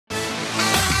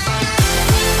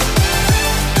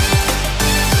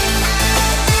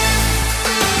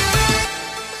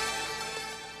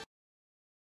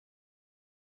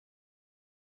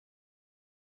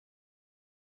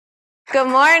Good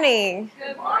morning.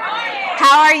 Good morning.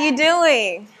 How are you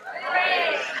doing?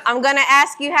 Great. I'm going to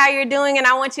ask you how you're doing, and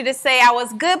I want you to say, I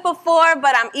was good before,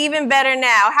 but I'm even better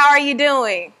now. How are you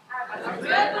doing? I was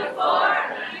good before,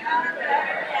 and even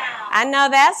better now. I know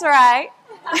that's right.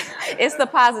 It's the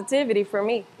positivity for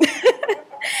me.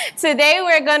 Today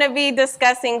we're going to be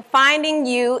discussing finding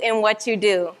you in what you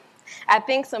do. I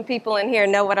think some people in here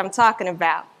know what I'm talking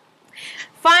about.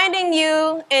 Finding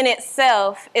you in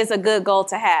itself is a good goal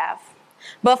to have.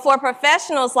 But for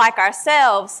professionals like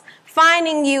ourselves,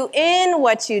 finding you in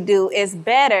what you do is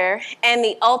better and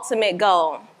the ultimate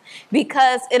goal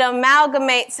because it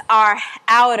amalgamates our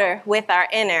outer with our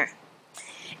inner.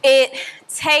 It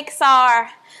takes our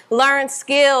learned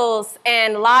skills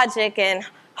and logic and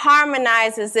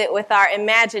harmonizes it with our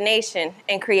imagination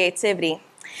and creativity.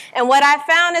 And what I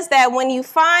found is that when you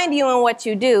find you in what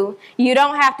you do, you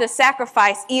don't have to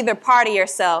sacrifice either part of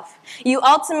yourself. You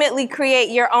ultimately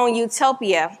create your own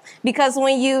utopia because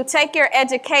when you take your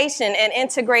education and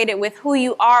integrate it with who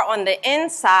you are on the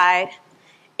inside,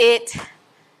 it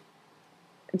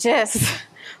just,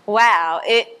 wow,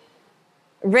 it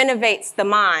renovates the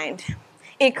mind.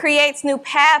 It creates new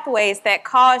pathways that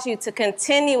cause you to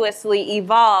continuously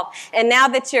evolve. And now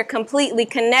that you're completely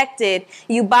connected,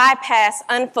 you bypass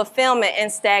unfulfillment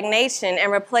and stagnation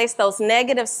and replace those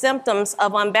negative symptoms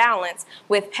of unbalance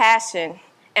with passion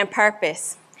and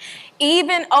purpose.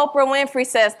 Even Oprah Winfrey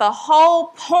says the whole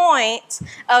point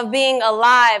of being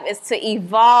alive is to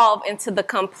evolve into the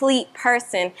complete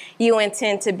person you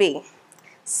intend to be.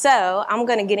 So I'm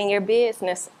going to get in your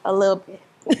business a little bit.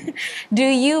 Do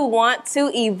you want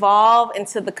to evolve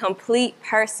into the complete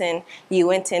person you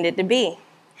intended to be?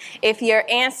 If your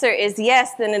answer is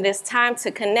yes, then it is time to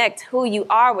connect who you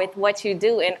are with what you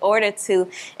do in order to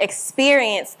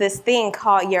experience this thing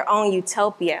called your own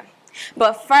utopia.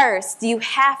 But first, you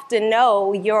have to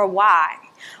know your why.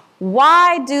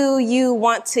 Why do you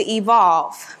want to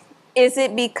evolve? Is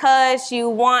it because you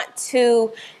want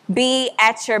to be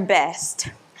at your best?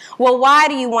 Well, why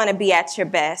do you want to be at your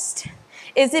best?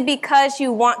 Is it because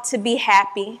you want to be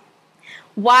happy?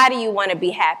 Why do you want to be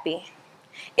happy?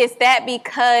 Is that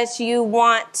because you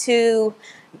want to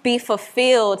be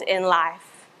fulfilled in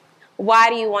life? Why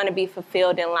do you want to be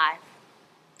fulfilled in life?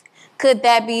 Could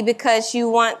that be because you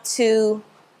want to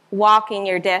walk in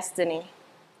your destiny?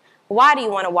 Why do you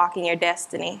want to walk in your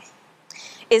destiny?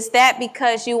 Is that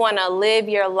because you want to live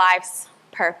your life's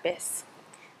purpose?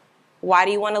 Why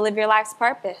do you want to live your life's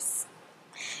purpose?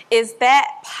 Is that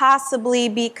possibly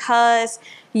because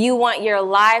you want your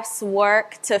life's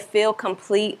work to feel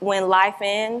complete when life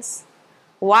ends?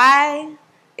 Why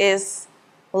is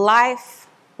life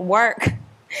work?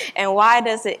 And why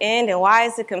does it end? And why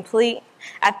is it complete?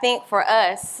 I think for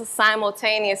us,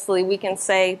 simultaneously, we can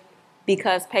say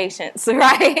because patience,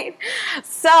 right?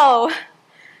 So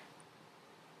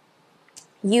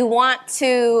you want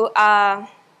to...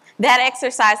 that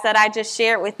exercise that I just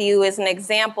shared with you is an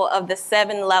example of the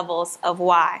 7 levels of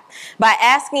why. By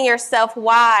asking yourself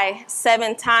why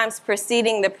 7 times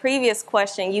preceding the previous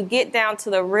question, you get down to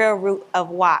the real root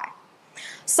of why.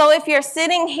 So if you're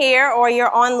sitting here or you're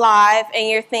on live and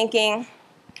you're thinking,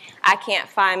 I can't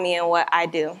find me in what I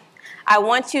do, I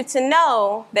want you to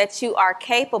know that you are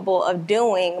capable of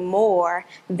doing more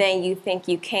than you think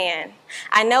you can.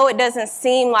 I know it doesn't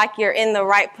seem like you're in the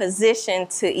right position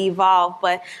to evolve,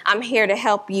 but I'm here to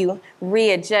help you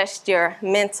readjust your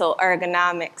mental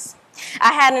ergonomics.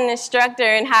 I had an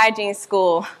instructor in hygiene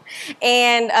school,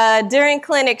 and during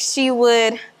clinics, she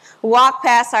would walk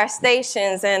past our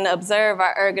stations and observe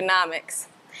our ergonomics.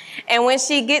 And when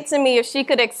she'd get to me, if she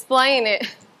could explain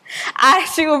it,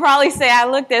 she would probably say I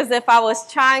looked as if I was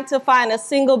trying to find a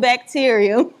single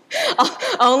bacterium,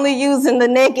 only using the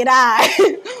naked eye.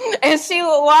 And she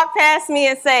would walk past me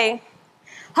and say,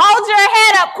 hold your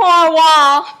head up,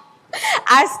 Cornwall.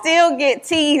 I still get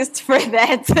teased for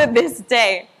that to this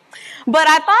day. But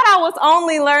I thought I was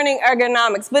only learning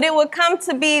ergonomics, but it would come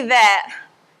to be that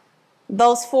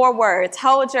those 4 words,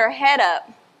 hold your head up,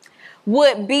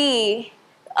 would be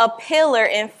a pillar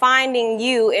in finding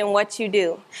you in what you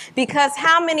do. Because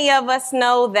how many of us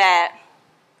know that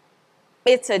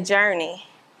it's a journey?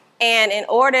 And in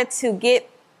order to get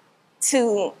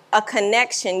to a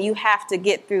connection, you have to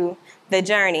get through the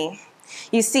journey.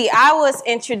 You see, I was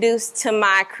introduced to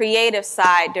my creative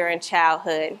side during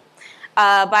childhood.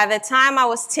 By the time I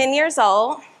was 10 years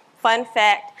old, fun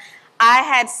fact, I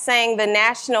had sang the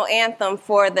national anthem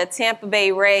for the Tampa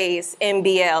Bay Rays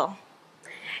NBL.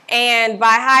 And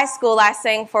by high school, I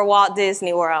sang for Walt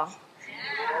Disney World.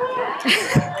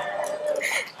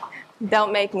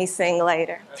 Don't make me sing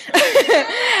later.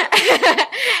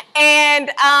 And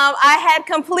I had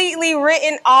completely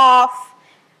written off,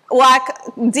 well, I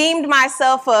deemed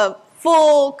myself a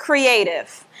full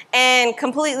creative and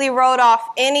completely wrote off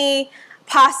any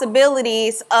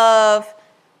possibilities of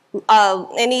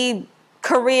any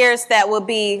careers that would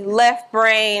be left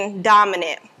brain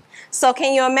dominant. So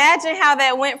can you imagine how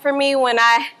that went for me when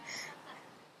I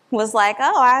was like,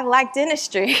 oh, I like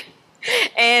dentistry,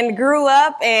 and grew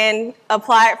up and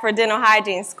applied for dental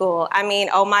hygiene school? I mean,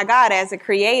 oh my God, as a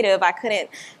creative, I couldn't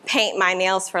paint my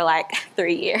nails for like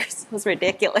 3 years. It was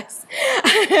ridiculous.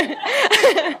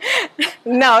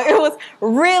 No, it was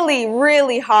really,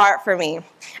 really hard for me.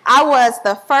 I was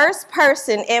the first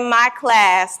person in my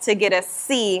class to get a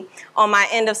C on my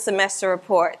end of semester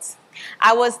reports.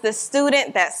 I was the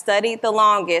student that studied the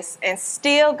longest and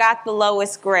still got the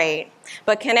lowest grade.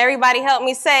 But can everybody help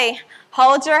me say,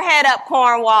 hold your head up,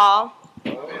 Cornwall?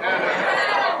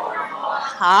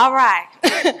 All right.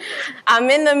 I'm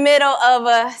in the middle of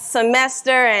a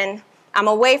semester and I'm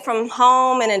away from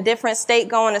home in a different state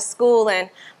going to school, and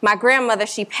my grandmother,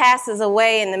 she passes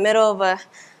away in the middle of a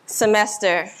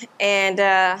semester, and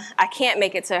I can't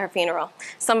make it to her funeral.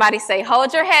 Somebody say,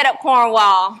 hold your head up,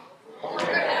 Cornwall.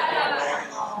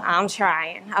 I'm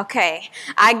trying. Okay.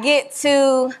 I get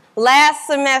to last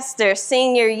semester,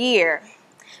 senior year.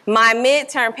 My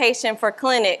midterm patient for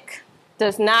clinic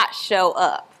does not show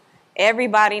up.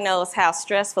 Everybody knows how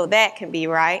stressful that can be,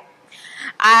 right?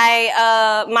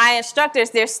 My instructors,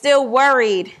 they're still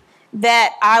worried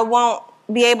that I won't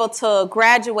be able to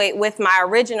graduate with my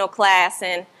original class,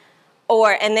 and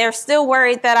they're still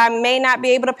worried that I may not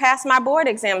be able to pass my board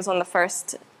exams on the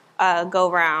first go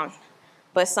round.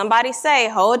 But somebody say,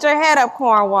 hold your head up,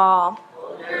 Cornwall.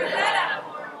 Hold your head up,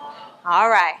 Cornwall. All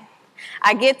right.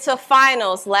 I get to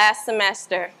finals last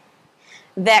semester.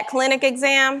 That clinic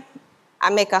exam,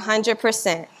 I make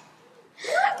 100%.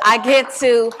 I get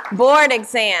to board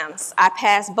exams. I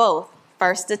pass both,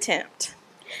 first attempt.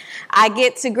 I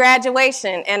get to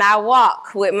graduation, and I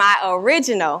walk with my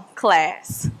original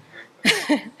class.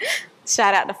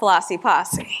 Shout out to Flossie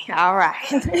Posse. All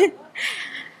right.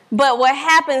 But what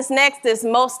happens next is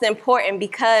most important,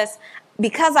 because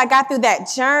I got through that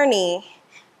journey,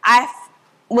 I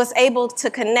was able to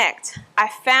connect. I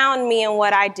found me in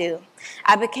what I do.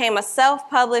 I became a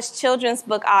self-published children's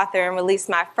book author and released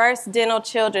my first dental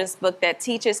children's book that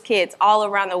teaches kids all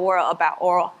around the world about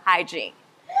oral hygiene.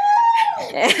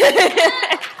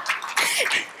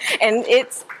 And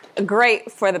it's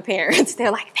great for the parents.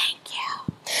 They're like, thank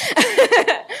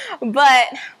you.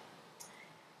 But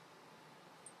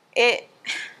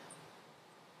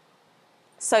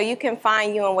so you can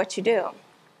find you in what you do,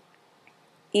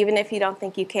 even if you don't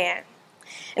think you can.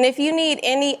 And if you need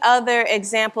any other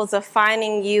examples of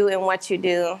finding you in what you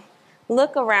do,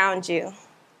 look around you.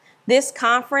 This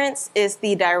conference is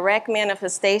the direct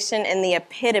manifestation and the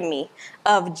epitome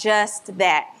of just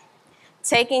that.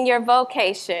 Taking your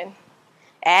vocation,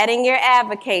 adding your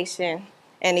avocation,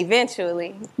 and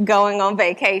eventually going on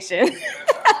vacation.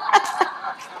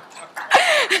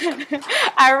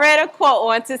 I read a quote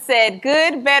once. It said,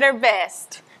 good, better,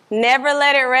 best. Never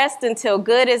let it rest until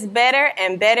good is better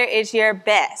and better is your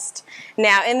best.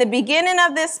 Now, in the beginning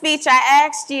of this speech, I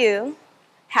asked you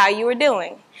how you were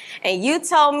doing. And you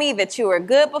told me that you were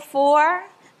good before,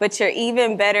 but you're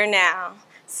even better now.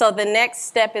 So the next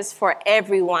step is for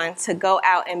everyone to go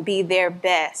out and be their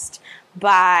best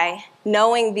by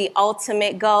knowing the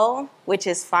ultimate goal, which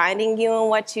is finding you in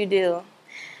what you do,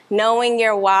 knowing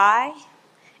your why,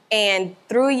 and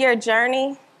through your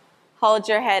journey, hold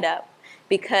your head up,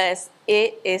 because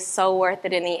it is so worth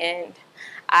it in the end.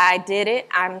 I did it,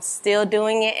 I'm still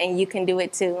doing it, and you can do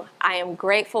it too. I am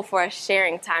grateful for us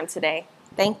sharing time today.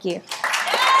 Thank you.